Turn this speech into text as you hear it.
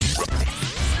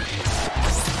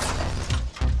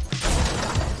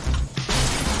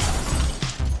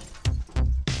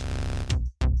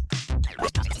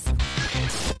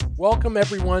Welcome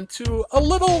everyone to a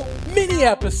little mini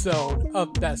episode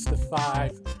of Best of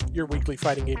Five, your weekly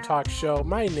fighting game talk show.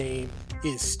 My name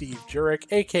is Steve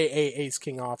Jurek, aka Ace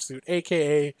King Offsuit,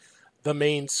 aka the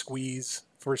main squeeze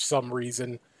for some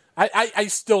reason. I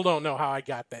still don't know how I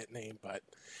got that name, but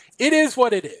it is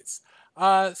what it is.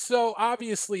 So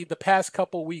obviously the past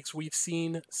couple weeks we've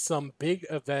seen some big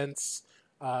events,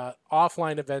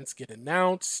 offline events get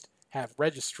announced, have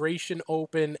registration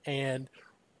open, and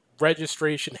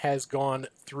registration has gone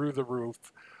through the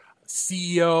roof.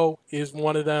 CEO is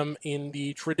one of them in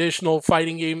the traditional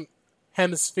fighting game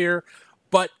hemisphere,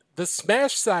 but the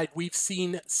Smash side, we've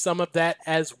seen some of that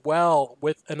as well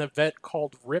with an event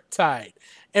called Riptide.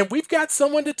 And we've got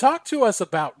someone to talk to us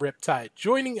about Riptide.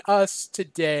 Joining us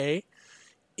today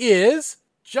is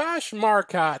Josh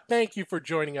Marcotte. Thank you for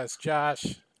joining us,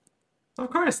 Josh. Of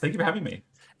course. Thank you for having me.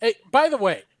 Hey, by the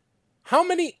way,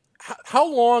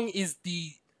 how long is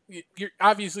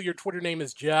obviously your Twitter name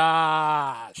is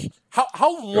Josh.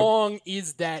 How long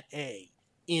is that A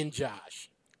in Josh?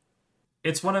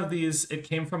 It's one of these, it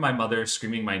came from my mother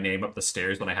screaming my name up the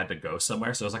stairs when I had to go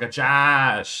somewhere. So it was like a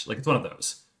Josh. Like, it's one of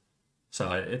those.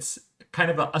 So it's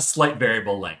kind of a slight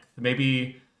variable length.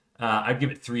 Maybe I'd give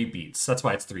it 3 beats. That's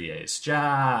why it's 3 A's.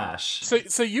 Josh.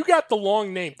 So you got the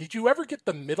long name. Did you ever get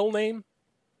the middle name?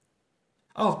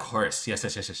 Oh, of course.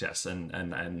 Yes.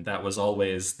 And that was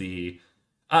always the...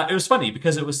 it was funny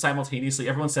because it was simultaneously,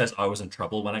 everyone says, I was in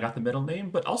trouble when I got the middle name,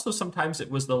 but also sometimes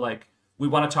it was the like, we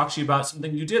want to talk to you about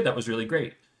something you did that was really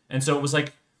great. And so it was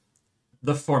like,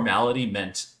 the formality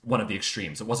meant one of the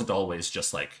extremes. It wasn't always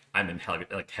just like, I'm in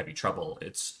heavy trouble.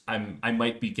 It's, I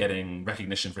might be getting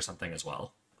recognition for something as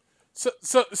well.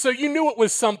 So you knew it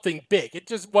was something big. It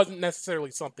just wasn't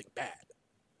necessarily something bad.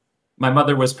 My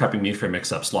mother was prepping me for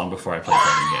mix-ups long before I played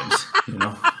fighting games, you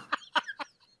know?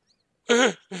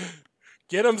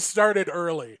 Get them started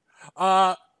early.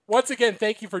 Once again,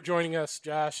 thank you for joining us,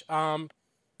 Josh.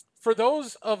 For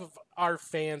those of our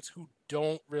fans who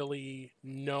don't really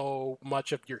know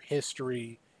much of your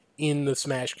history in the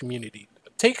Smash community,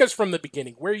 take us from the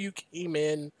beginning, where you came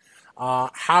in,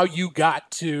 how you got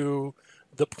to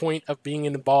the point of being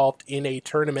involved in a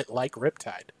tournament like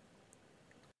Riptide.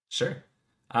 Sure.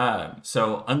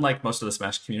 So unlike most of the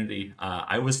Smash community,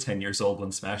 I was 10 years old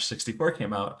when Smash 64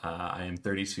 came out. I am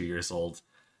 32 years old,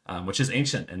 which is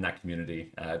ancient in that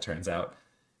community, it turns out.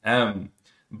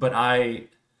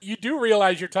 You do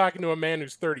realize you're talking to a man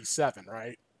who's 37,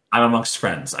 right? I'm amongst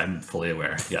friends. I'm fully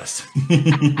aware, yes.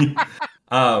 And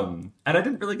I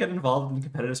didn't really get involved in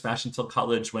competitive Smash until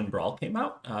college when Brawl came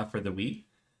out for the Wii.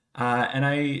 And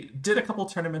I did a couple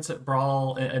tournaments at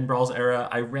Brawl, in Brawl's era.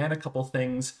 I ran a couple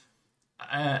things.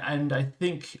 And I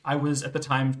think I was, at the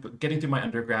time, getting through my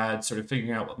undergrad, sort of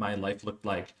figuring out what my life looked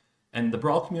like. And the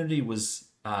Brawl community was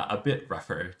a bit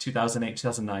rougher. 2008,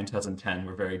 2009, 2010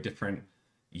 were very different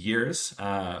years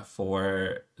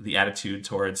for the attitude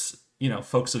towards,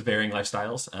 folks of varying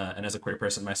lifestyles. And as a queer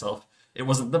person myself, it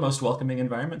wasn't the most welcoming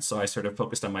environment. So I sort of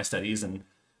focused on my studies and,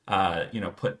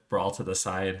 put Brawl to the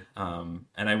side. And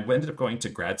I ended up going to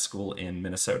grad school in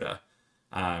Minnesota.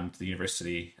 To the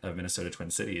University of Minnesota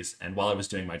Twin Cities. And while I was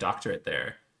doing my doctorate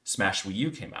there, Smash Wii U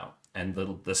came out. And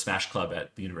the Smash Club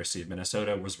at the University of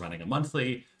Minnesota was running a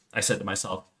monthly. I said to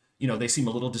myself, they seem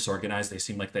a little disorganized. They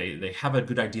seem like they have a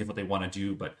good idea of what they want to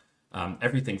do, but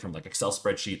everything from like Excel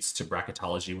spreadsheets to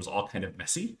bracketology was all kind of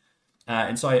messy.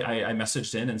 And so I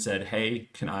messaged in and said, hey,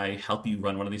 can I help you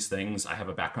run one of these things? I have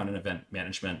a background in event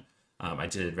management. I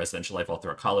did residential life all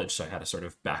throughout college, so I had a sort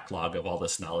of backlog of all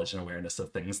this knowledge and awareness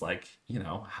of things like,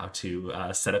 how to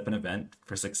set up an event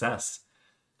for success.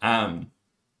 And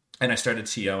I started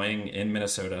TOing in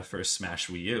Minnesota for Smash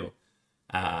Wii U.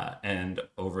 And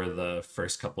over the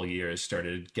first couple of years,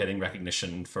 started getting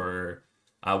recognition for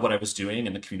what I was doing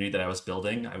and the community that I was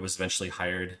building. I was eventually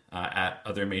hired at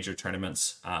other major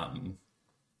tournaments.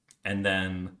 And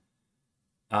then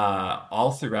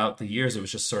all throughout the years, it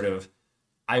was just sort of,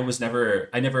 I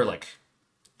never like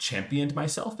championed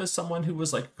myself as someone who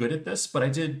was like good at this, but I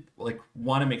did like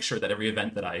want to make sure that every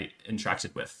event that I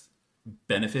interacted with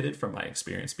benefited from my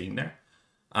experience being there.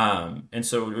 And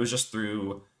so it was just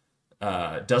through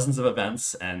dozens of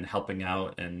events and helping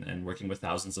out and working with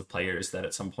thousands of players that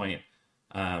at some point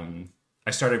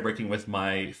I started working with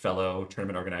my fellow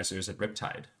tournament organizers at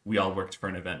Riptide. We all worked for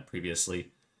an event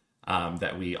previously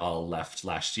that we all left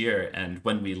last year. And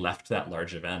when we left that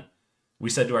large event, we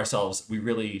said to ourselves, we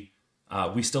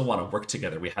still want to work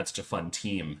together. We had such a fun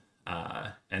team.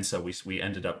 And so we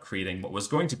ended up creating what was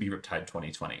going to be Riptide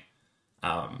 2020.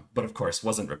 But of course,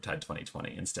 wasn't Riptide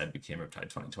 2020. Instead became Riptide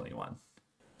 2021.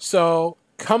 So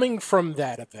coming from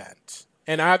that event,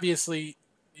 and obviously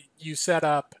you set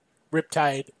up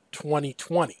Riptide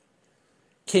 2020.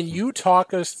 Can you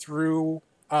talk us through,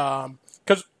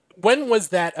 because when was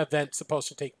that event supposed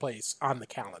to take place on the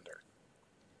calendar?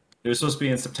 It was supposed to be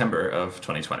in September of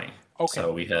 2020. Okay.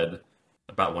 So we had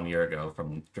about 1 year ago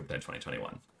from Riptide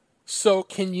 2021. So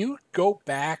can you go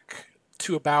back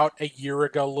to about a year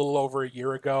ago, a little over a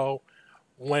year ago,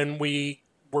 when we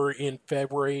were in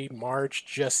February, March,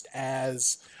 just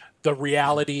as the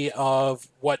reality of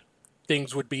what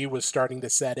things would be was starting to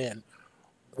set in?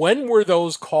 When were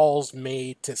those calls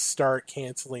made to start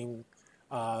canceling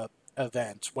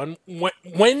events?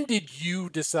 When did you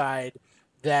decide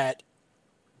that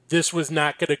this was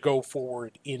not going to go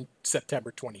forward in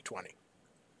September 2020?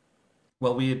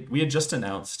 Well, we had just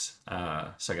announced.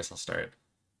 So I guess I'll start.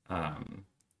 Um,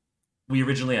 we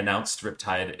originally announced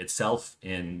Riptide itself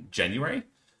in January,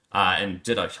 and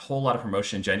did a whole lot of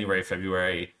promotion in January,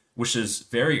 February, which is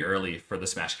very early for the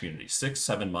Smash community. 6,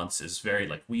 7 months is very,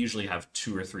 like, we usually have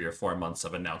 2 or 3 or 4 months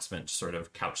of announcement to sort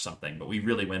of couch something, but we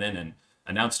really went in and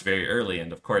announced very early.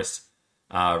 And of course,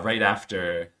 right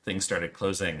after things started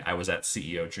closing, I was at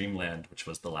CEO Dreamland, which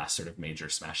was the last sort of major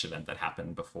Smash event that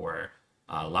happened before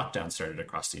lockdown started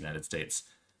across the United States.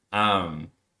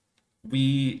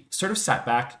 We sort of sat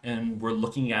back and were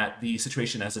looking at the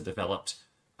situation as it developed.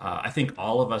 I think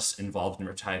all of us involved in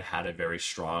Riptide had a very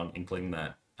strong inkling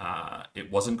that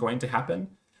it wasn't going to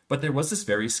happen. But there was this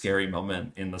very scary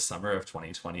moment in the summer of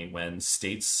 2020 when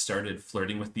states started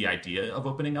flirting with the idea of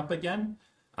opening up again.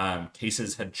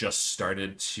 Cases had just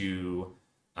started to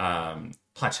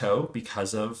plateau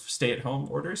because of stay-at-home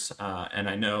orders. And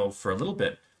I know for a little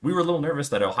bit, we were a little nervous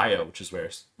that Ohio, which is where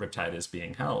Riptide is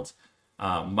being held,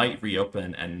 might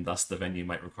reopen, and thus the venue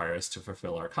might require us to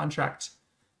fulfill our contract.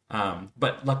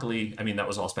 But luckily, I mean, that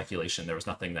was all speculation. There was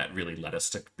nothing that really led us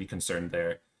to be concerned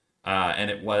there. And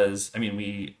it was, I mean,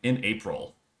 we, in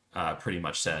April, pretty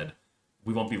much said,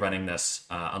 we won't be running this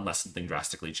unless something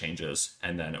drastically changes.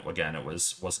 And then, it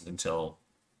wasn't until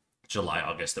July,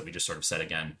 August that we just sort of said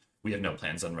again, we have no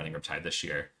plans on running Riptide this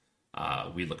year.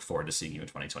 We look forward to seeing you in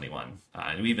 2021.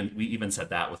 And we even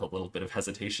said that with a little bit of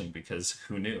hesitation, because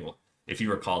who knew? If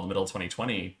you recall, in the middle of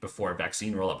 2020, before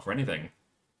vaccine roll up for anything,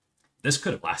 this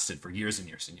could have lasted for years and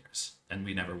years and years, and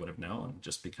we never would have known,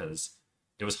 just because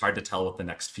it was hard to tell what the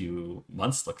next few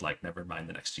months looked like, never mind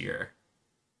the next year.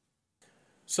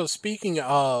 So speaking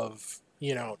of,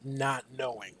 not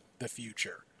knowing the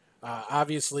future,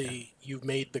 obviously you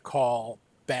made the call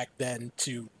back then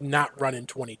to not run in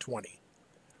 2020.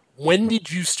 When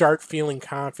did you start feeling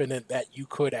confident that you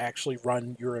could actually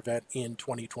run your event in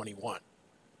 2021?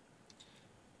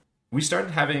 We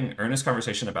started having earnest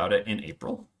conversation about it in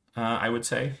April, I would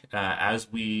say,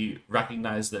 as we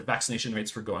recognized that vaccination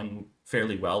rates were going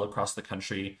fairly well across the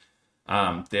country.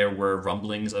 There were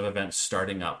rumblings of events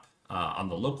starting up on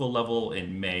the local level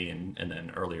in May and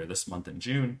then earlier this month in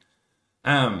June.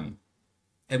 And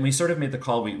we sort of made the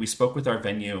call. We spoke with our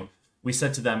venue. We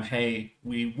said to them, hey,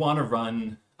 we want to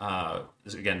run,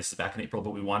 again, this is back in April,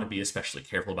 but we want to be especially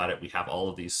careful about it. We have all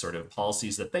of these sort of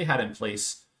policies that they had in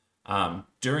place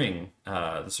during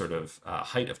the sort of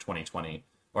height of 2020,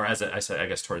 or as I said, I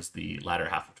guess towards the latter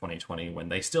half of 2020, when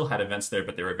they still had events there,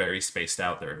 but they were very spaced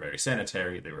out. They were very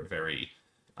sanitary. They were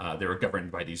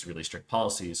governed by these really strict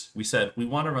policies. We said, we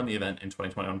want to run the event in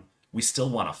 2021. We still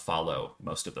want to follow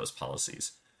most of those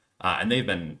policies. And they've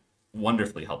been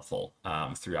wonderfully helpful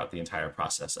throughout the entire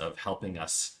process of helping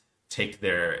us take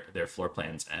their floor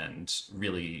plans and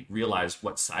really realize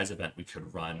what size event we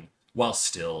could run while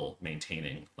still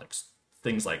maintaining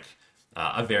things like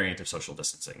a variant of social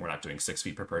distancing. We're not doing 6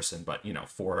 feet per person, but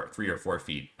 3 or 4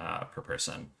 feet per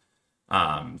person.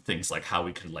 Things like how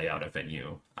we could lay out a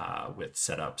venue with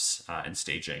setups and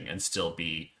staging and still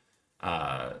be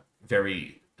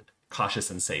very cautious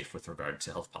and safe with regard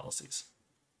to health policies.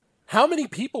 How many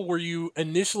people were you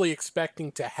initially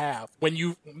expecting to have when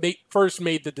you first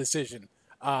made the decision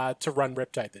to run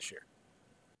Riptide this year?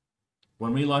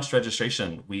 When we launched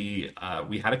registration, we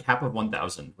had a cap of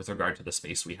 1,000 with regard to the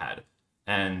space we had,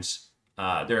 and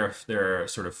there are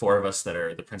sort of 4 of us that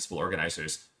are the principal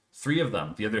organizers. 3 of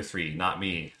them, the other 3, not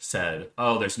me, said,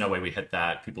 "Oh, there's no way we hit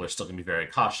that. People are still going to be very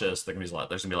cautious. There's going to be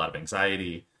a lot of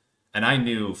anxiety." And I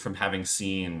knew from having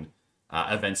seen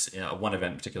events, one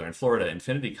event in particular in Florida,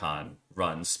 InfinityCon,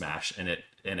 run Smash, and it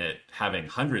having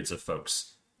hundreds of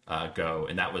folks go,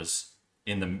 and that was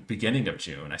in the beginning of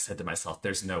June. I said to myself,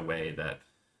 "There's no way that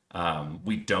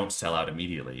we don't sell out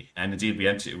immediately." And indeed, we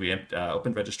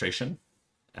opened registration,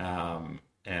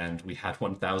 and we had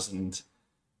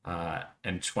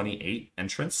 1,028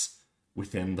 entrants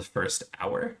within the first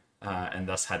hour. and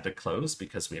thus had to close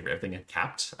because we have everything had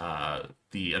capped.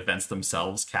 The events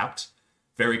themselves capped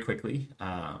very quickly.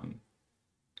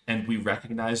 And we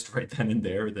recognized right then and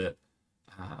there that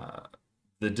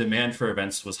the demand for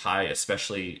events was high,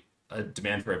 especially a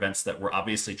demand for events that were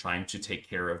obviously trying to take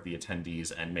care of the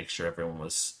attendees and make sure everyone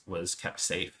was kept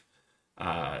safe.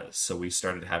 So we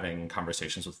started having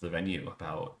conversations with the venue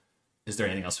about, is there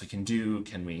anything else we can do?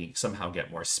 Can we somehow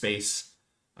get more space?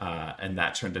 And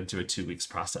that turned into a 2 weeks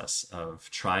process of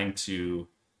trying to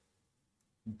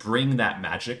bring that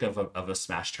magic of a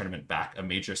Smash tournament back, a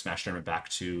major Smash tournament back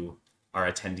to our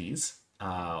attendees,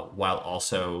 while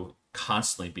also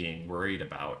constantly being worried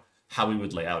about how we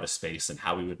would lay out a space and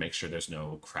how we would make sure there's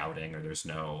no crowding or there's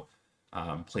no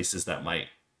places that might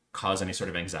cause any sort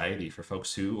of anxiety for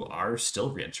folks who are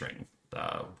still re-entering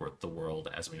the world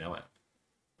as we know it.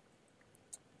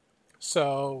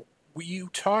 So you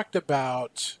talked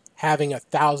about having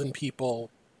 1,000 people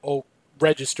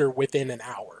register within an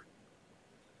hour.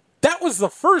 That was the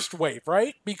first wave,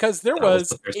 right? Because there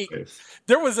was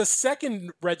a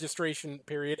second registration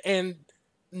period, and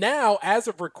now, as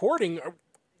of recording,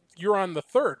 you're on the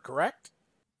third, correct?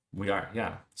 We are,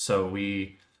 yeah. So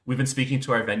we've been speaking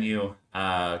to our venue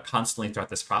constantly throughout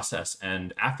this process,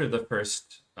 and after the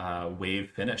first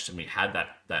wave finished, and we had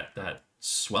that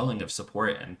swelling of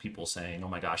support and people saying, "Oh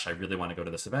my gosh, I really want to go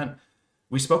to this event,"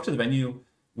 we spoke to the venue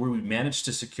where we managed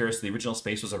to secure. So the original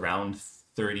space was around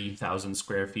 30,000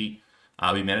 square feet.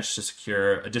 We managed to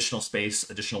secure additional space,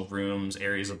 additional rooms,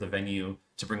 areas of the venue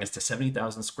to bring us to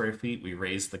 70,000 square feet. We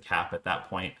raised the cap at that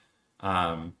point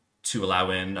to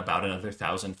allow in about another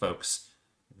 1,000 folks.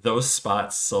 Those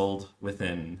spots sold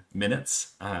within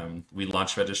minutes. We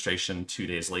launched registration 2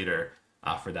 days later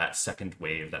for that second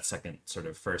wave, that second sort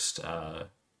of first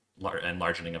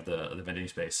enlarging of the venue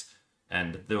space.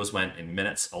 And those went in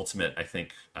minutes. Ultimate, I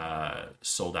think,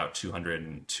 sold out 200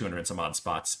 and some odd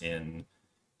spots in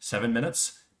 7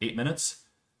 minutes, 8 minutes.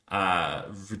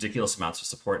 Ridiculous amounts of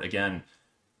support. Again,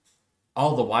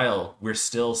 all the while, we're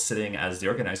still sitting as the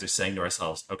organizers saying to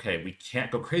ourselves, okay, we can't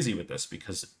go crazy with this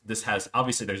because this has,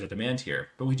 obviously there's a demand here,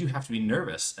 but we do have to be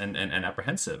nervous and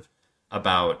apprehensive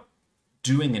about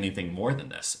doing anything more than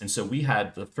this. And so we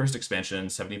had the first expansion,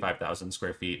 75,000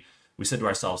 square feet. We said to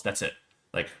ourselves, that's it.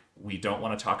 Like, we don't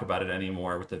want to talk about it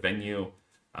anymore with the venue.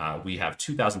 We have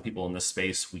 2,000 people in this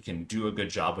space. We can do a good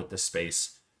job with this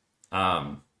space.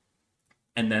 And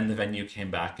then the venue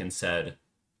came back and said,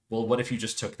 well, what if you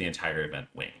just took the entire event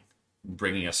wing,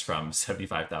 bringing us from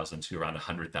 75,000 to around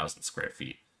 100,000 square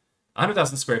feet?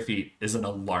 100,000 square feet is an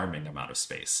alarming amount of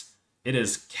space. It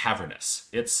is cavernous.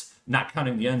 It's, not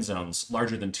counting the end zones,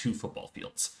 larger than 2 football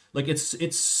fields. Like,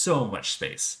 it's so much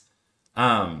space.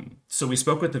 So we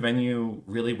spoke with the venue,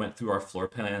 really went through our floor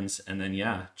plans, and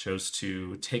then, chose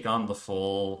to take on the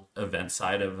full event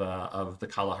side of the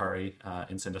Kalahari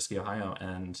in Sandusky, Ohio.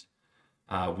 And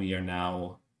we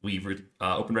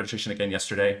opened registration again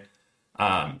yesterday.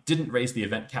 Didn't raise the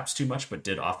event caps too much, but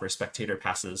did offer spectator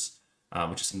passes,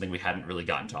 which is something we hadn't really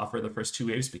gotten to offer the first 2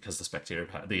 waves because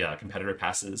the competitor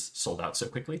passes sold out so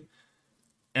quickly.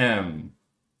 And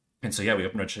so, we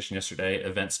opened registration yesterday.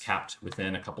 Events capped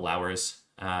within a couple hours,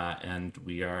 and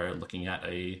we are looking at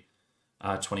a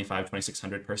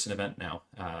 2,600 person event now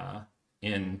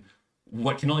in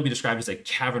what can only be described as a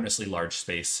cavernously large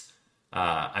space.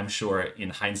 I'm sure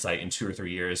in hindsight, in 2 or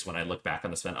 3 years, when I look back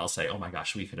on this event, I'll say, oh my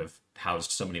gosh, we could have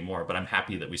housed so many more. But I'm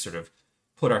happy that we sort of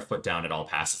put our foot down at all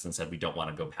passes and said we don't want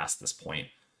to go past this point.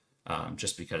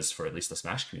 Just because for at least the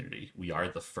Smash community, we are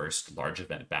the first large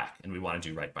event back, and we want to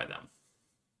do right by them.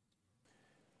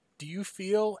 Do you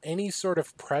feel any sort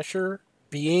of pressure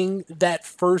being that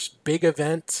first big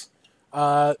event,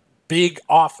 big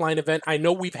offline event? I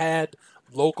know we've had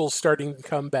locals starting to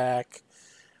come back,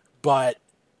 but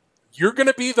you're going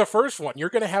to be the first one. You're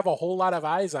going to have a whole lot of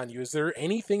eyes on you. Is there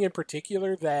anything in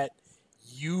particular that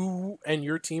you and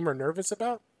your team are nervous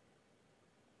about?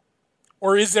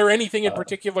 Or is there anything in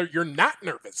particular you're not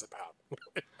nervous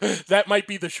about? That might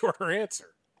be the shorter answer.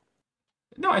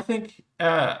 No, I think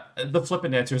the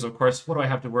flippant answer is, of course, what do I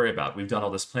have to worry about? We've done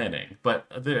all this planning. But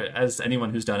as anyone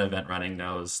who's done event running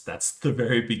knows, that's the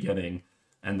very beginning.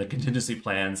 And the contingency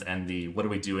plans and the what do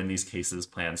we do in these cases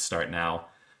plans start now.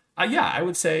 I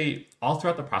would say all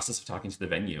throughout the process of talking to the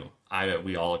venue,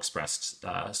 we all expressed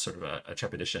sort of a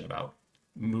trepidation about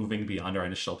moving beyond our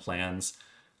initial plans,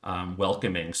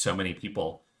 welcoming so many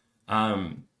people.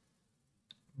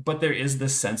 But there is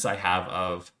this sense I have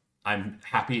of, I'm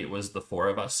happy it was the 4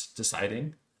 of us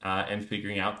deciding and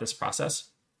figuring out this process,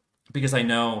 because I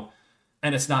know,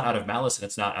 and it's not out of malice and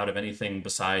it's not out of anything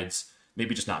besides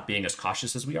maybe just not being as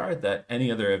cautious as we are, that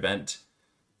any other event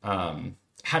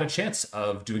had a chance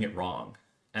of doing it wrong.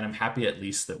 And I'm happy at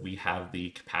least that we have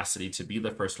the capacity to be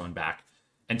the first one back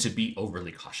and to be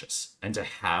overly cautious and to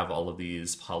have all of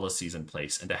these policies in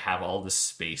place and to have all this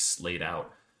space laid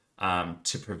out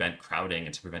to prevent crowding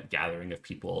and to prevent gathering of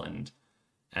people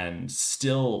and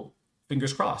still,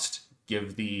 fingers crossed,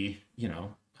 give the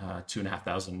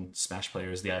 2,500 Smash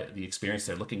players the experience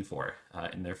they're looking for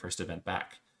in their first event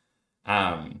back.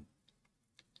 I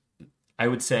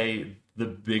would say the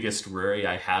biggest worry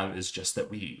I have is just that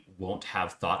we won't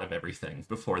have thought of everything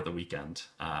before the weekend.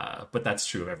 But that's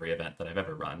true of every event that I've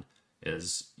ever run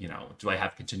is, do I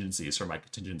have contingencies for my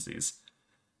contingencies?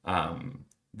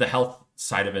 The health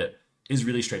side of it is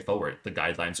really straightforward. The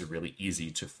guidelines are really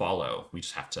easy to follow. We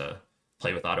just have to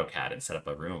play with AutoCAD and set up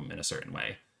a room in a certain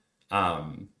way.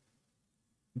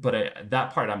 But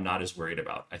that part I'm not as worried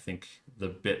about. I think the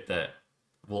bit that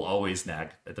will always nag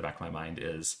at the back of my mind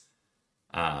is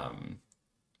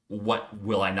what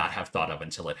will I not have thought of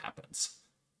until it happens?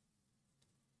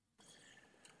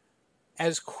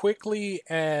 As quickly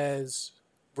as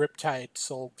Riptide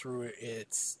sold through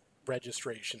its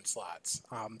registration slots,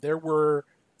 there were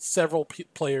several big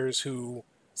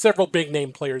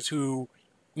name players who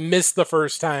missed the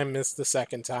first time, missed the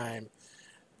second time,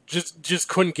 just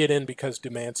couldn't get in because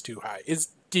demand's too high.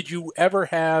 Did you ever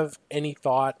have any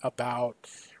thought about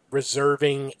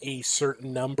reserving a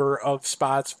certain number of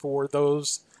spots for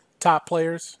those top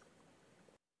players?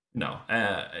 No,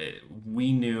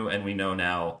 we knew and we know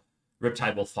now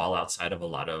Riptide will fall outside of a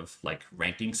lot of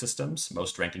ranking systems.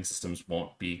 Most ranking systems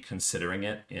won't be considering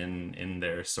it in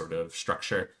their sort of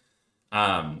structure,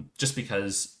 just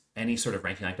because any sort of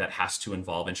ranking like that has to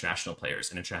involve international players,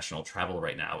 and international travel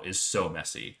right now is so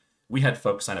messy. We had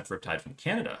folks sign up for Riptide from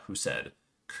Canada who said,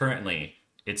 currently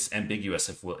it's ambiguous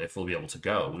if we'll be able to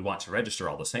go. We want to register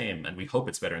all the same, and we hope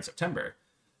it's better in September.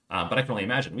 But I can only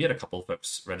imagine. We had a couple of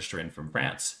folks register in from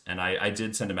France, and I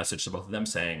did send a message to both of them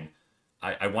saying,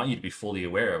 I want you to be fully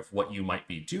aware of what you might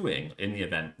be doing in the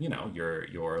event,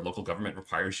 your local government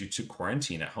requires you to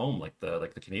quarantine at home like the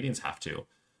Canadians have to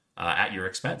at your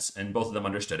expense. And both of them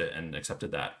understood it and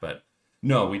accepted that. But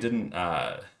no, we didn't,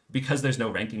 because there's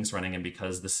no rankings running and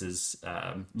because this is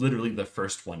literally the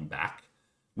first one back,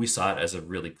 we saw it as a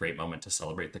really great moment to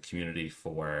celebrate the community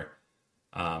for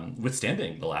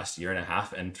withstanding the last year and a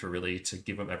half and to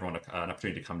give everyone an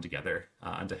opportunity to come together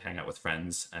and to hang out with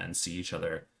friends and see each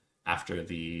other after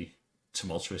the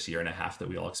tumultuous year and a half that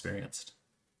we all experienced.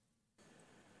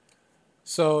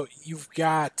 So you've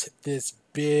got this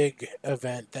big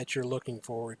event that you're looking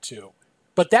forward to,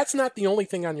 but that's not the only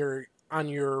thing on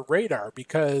your radar,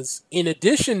 because in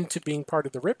addition to being part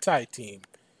of the Riptide team,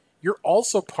 you're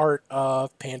also part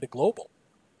of Panda Global.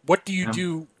 What do you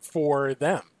do for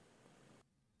them?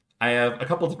 I have a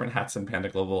couple of different hats in Panda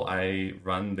Global. I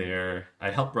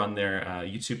help run their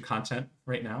YouTube content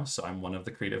right now. So I'm one of the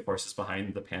creative forces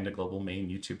behind the Panda Global main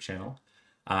YouTube channel.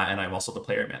 And I'm also the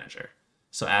player manager.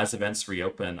 So as events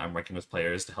reopen, I'm working with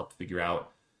players to help figure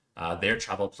out their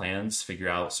travel plans, figure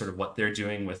out sort of what they're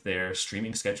doing with their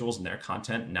streaming schedules and their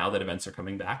content now that events are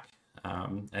coming back,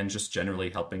 and just generally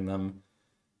helping them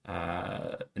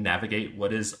navigate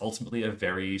what is ultimately a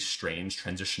very strange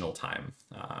transitional time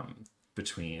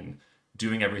between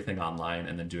doing everything online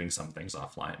and then doing some things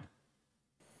offline.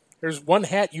 There's one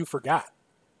hat you forgot.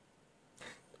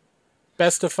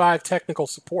 Best of 5 technical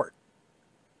support.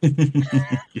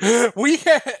 We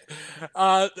had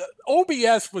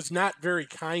OBS was not very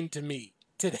kind to me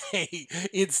today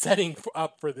in setting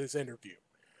up for this interview.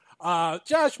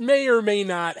 Josh may or may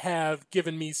not have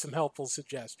given me some helpful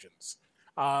suggestions.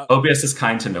 OBS is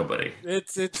kind to nobody.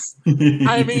 It's.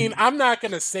 I mean, I'm not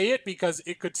going to say it because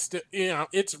it could still.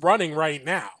 It's running right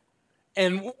now,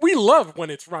 and we love when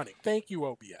it's running. Thank you,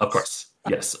 OBS. Of course,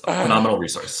 yes, a phenomenal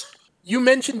resource. You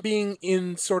mentioned being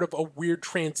in sort of a weird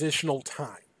transitional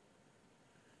time.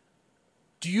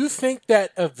 Do you think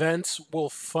that events will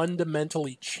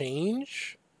fundamentally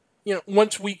change?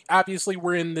 Once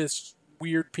we're in this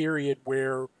weird period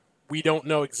where we don't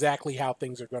know exactly how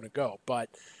things are going to go, but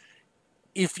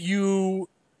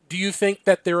do you think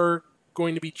that there are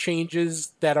going to be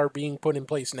changes that are being put in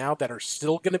place now that are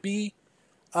still going to be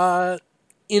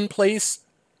in place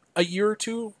a year or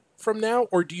two from now?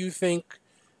 Or do you think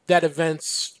that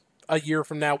events a year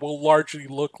from now will largely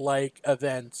look like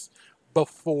events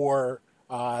before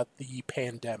the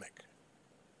pandemic?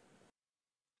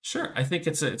 Sure. I think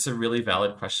it's a really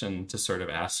valid question to sort of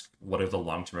ask, what are the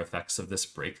long-term effects of this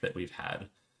break that we've had?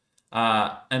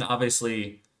 And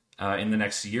obviously, in the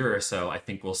next year or so, I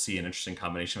think we'll see an interesting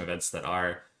combination of events that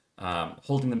are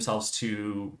holding themselves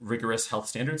to rigorous health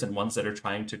standards and ones that are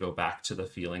trying to go back to the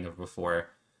feeling of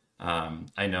before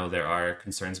I know there are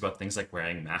concerns about things like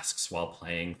wearing masks while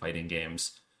playing fighting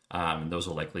games. And those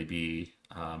will likely be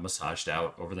massaged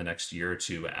out over the next year or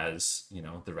two as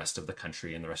the rest of the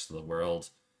country and the rest of the world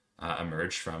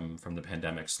emerge from the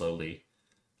pandemic slowly.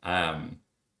 Um,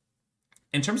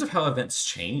 in terms of how events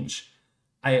change,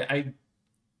 I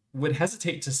would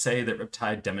hesitate to say that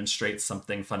Riptide demonstrates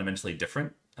something fundamentally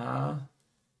different.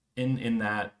 In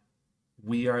that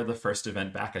we are the first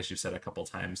event back, as you said a couple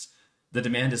times. The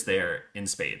demand is there in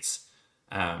spades.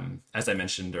 As I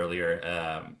mentioned earlier,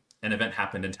 an event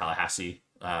happened in Tallahassee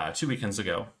 2 weekends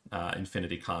ago,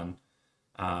 InfinityCon,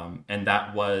 and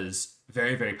that was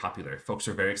very, very popular. Folks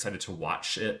are very excited to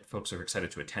watch it. Folks are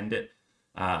excited to attend it.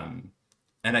 And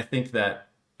I think that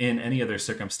in any other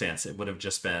circumstance, it would have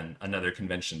just been another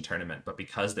convention tournament. But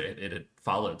because it had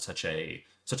followed such a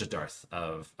dearth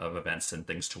of events and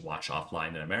things to watch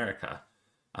offline in America,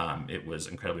 it was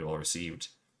incredibly well received.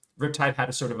 Riptide had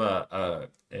a sort of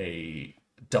a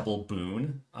double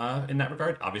boon in that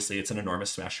regard. Obviously, it's an enormous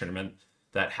Smash tournament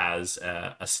that has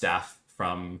a staff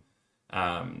from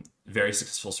very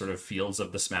successful sort of fields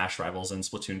of the Smash rivals and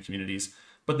Splatoon communities.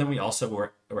 But then we also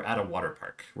were at a water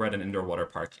park. We're at an indoor water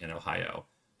park in Ohio.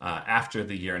 After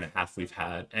the year and a half we've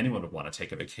had, anyone would want to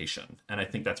take a vacation. And I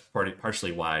think that's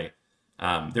partially why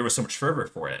there was so much fervor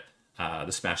for it.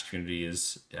 The Smash community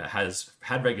has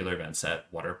had regular events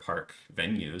at water park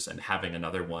venues, and having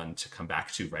another one to come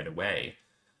back to right away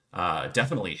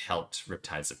definitely helped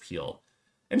Riptide's appeal.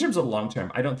 In terms of long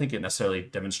term, I don't think it necessarily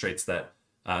demonstrates that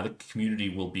the community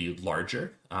will be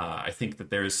larger. I think that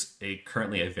there's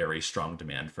currently a very strong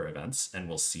demand for events, and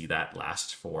we'll see that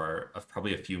last for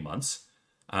probably a few months.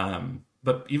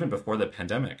 But even before the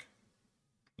pandemic,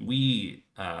 we,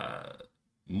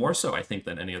 more so I think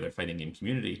than any other fighting game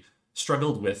community,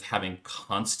 struggled with having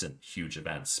constant huge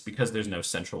events because there's no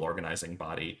central organizing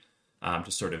body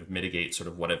to sort of mitigate sort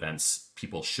of what events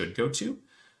people should go to.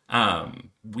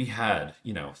 We had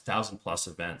 1,000+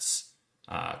 events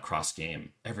cross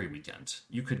game every weekend.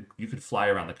 You could fly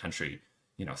around the country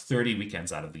 30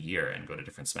 weekends out of the year and go to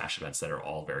different Smash events that are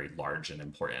all very large and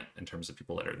important in terms of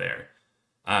people that are there.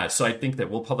 So I think that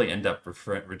we'll probably end up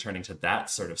returning to that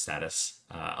sort of status,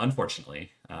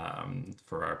 unfortunately,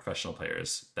 for our professional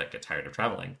players that get tired of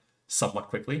traveling somewhat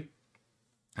quickly.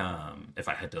 If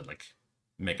I had to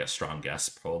make a strong guess,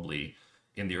 probably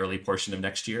in the early portion of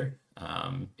next year,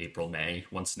 April, May,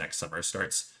 once next summer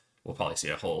starts, we'll probably see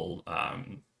a whole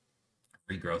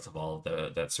regrowth of all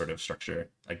of that sort of structure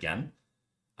again.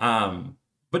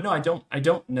 But no, I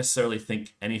don't necessarily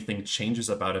think anything changes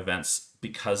about events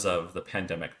because of the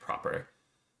pandemic proper.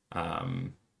 I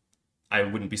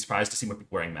wouldn't be surprised to see more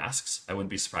people wearing masks. I wouldn't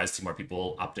be surprised to see more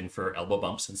people opting for elbow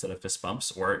bumps instead of fist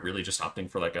bumps, or really just opting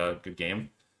for a good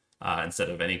game instead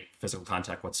of any physical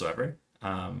contact whatsoever.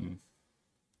 I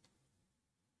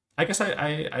guess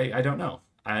I don't know.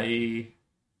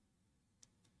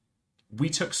 We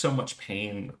took so much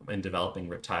pain in developing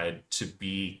Riptide to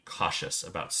be cautious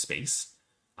about space.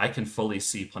 I can fully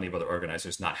see plenty of other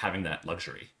organizers not having that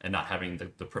luxury and not having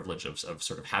the privilege of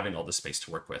sort of having all this space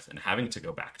to work with and having to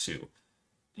go back to,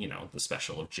 the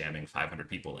special of jamming 500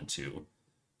 people into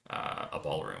a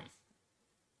ballroom.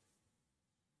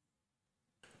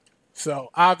 So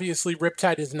obviously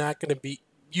Riptide is not going to be,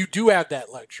 you do have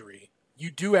that luxury. You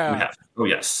do have, oh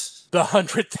yes, the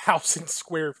 100,000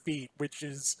 square feet, which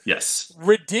is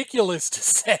ridiculous to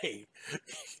say.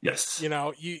 Yes.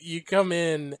 You come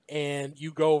in and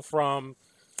you go from,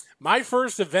 my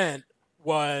first event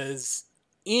was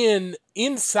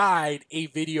inside a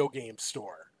video game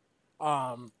store,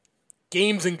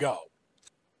 Games and Go.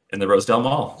 In the Rosedale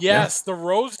Mall. Yes, the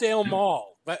Rosedale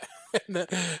Mall. I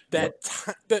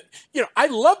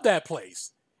love that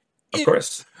place. Of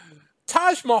course.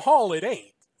 Taj Mahal, it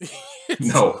ain't.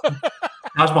 No.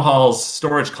 Taj Mahal's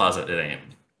storage closet, it ain't.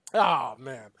 Oh,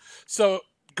 man. So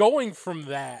going from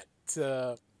that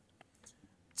to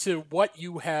what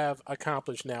you have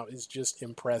accomplished now is just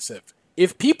impressive.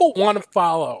 If people want to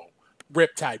follow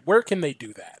Riptide, where can they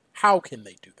do that? How can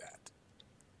they do that?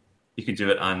 You can do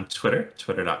it on Twitter,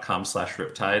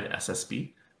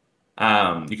 twitter.com/RiptideSSB.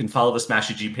 You can follow the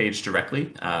SmashEG page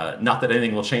directly. Not that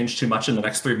anything will change too much in the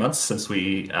next 3 months since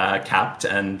we capped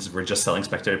and we're just selling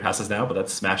spectator passes now, but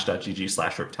that's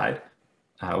smash.gg/Riptide.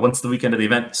 Once the weekend of the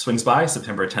event swings by,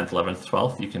 September 10th, 11th,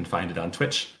 12th, you can find it on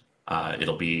Twitch.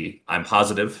 It'll be, I'm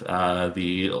positive,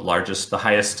 the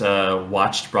highest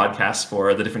watched broadcast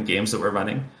for the different games that we're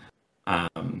running.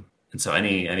 And so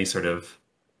any sort of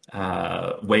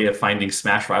way of finding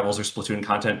Smash Rivals or Splatoon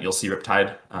content, you'll see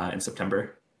Riptide in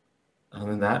September.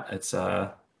 Other than that, that's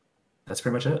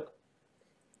pretty much it.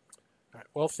 All right.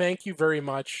 Well, thank you very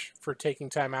much for taking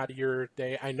time out of your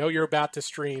day. I know you're about to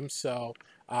stream, so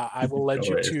I will No let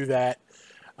you worries. to that.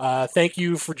 Thank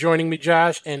you for joining me,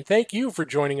 Josh, and thank you for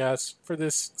joining us for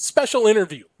this special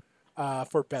interview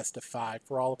for Best of Five.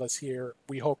 For all of us here,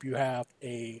 we hope you have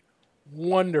a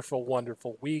wonderful,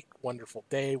 wonderful week, wonderful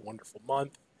day, wonderful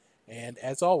month. And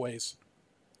as always,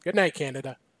 good night,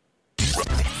 Canada.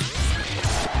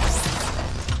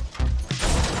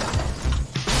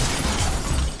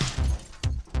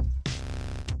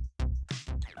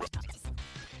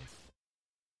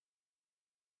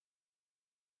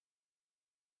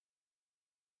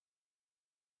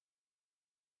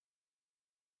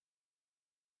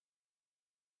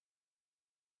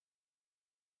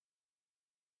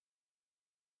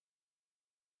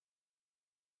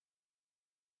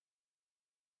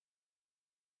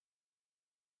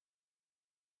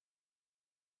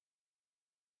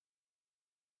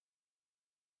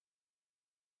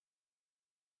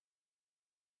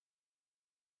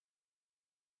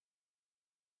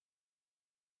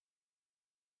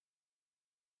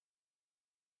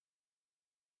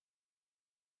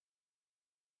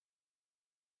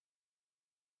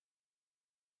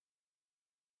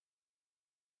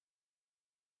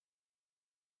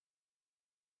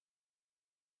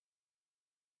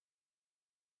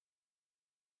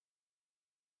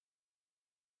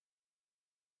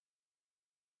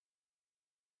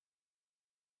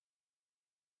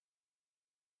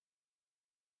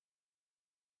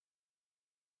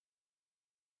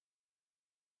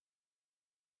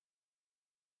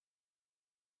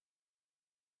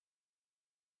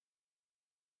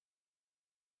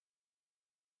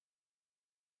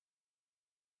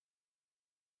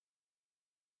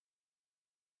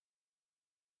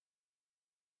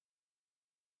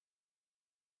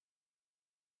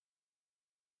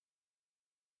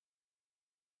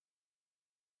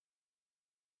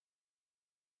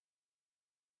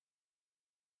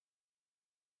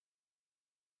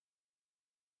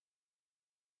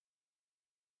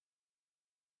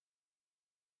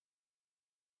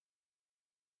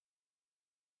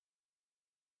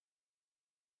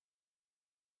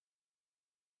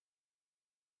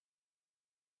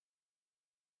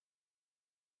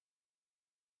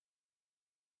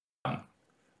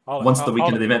 Hold Once on, the hold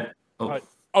weekend on. of the event. Oh,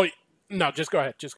 Oh, no, just go ahead. Just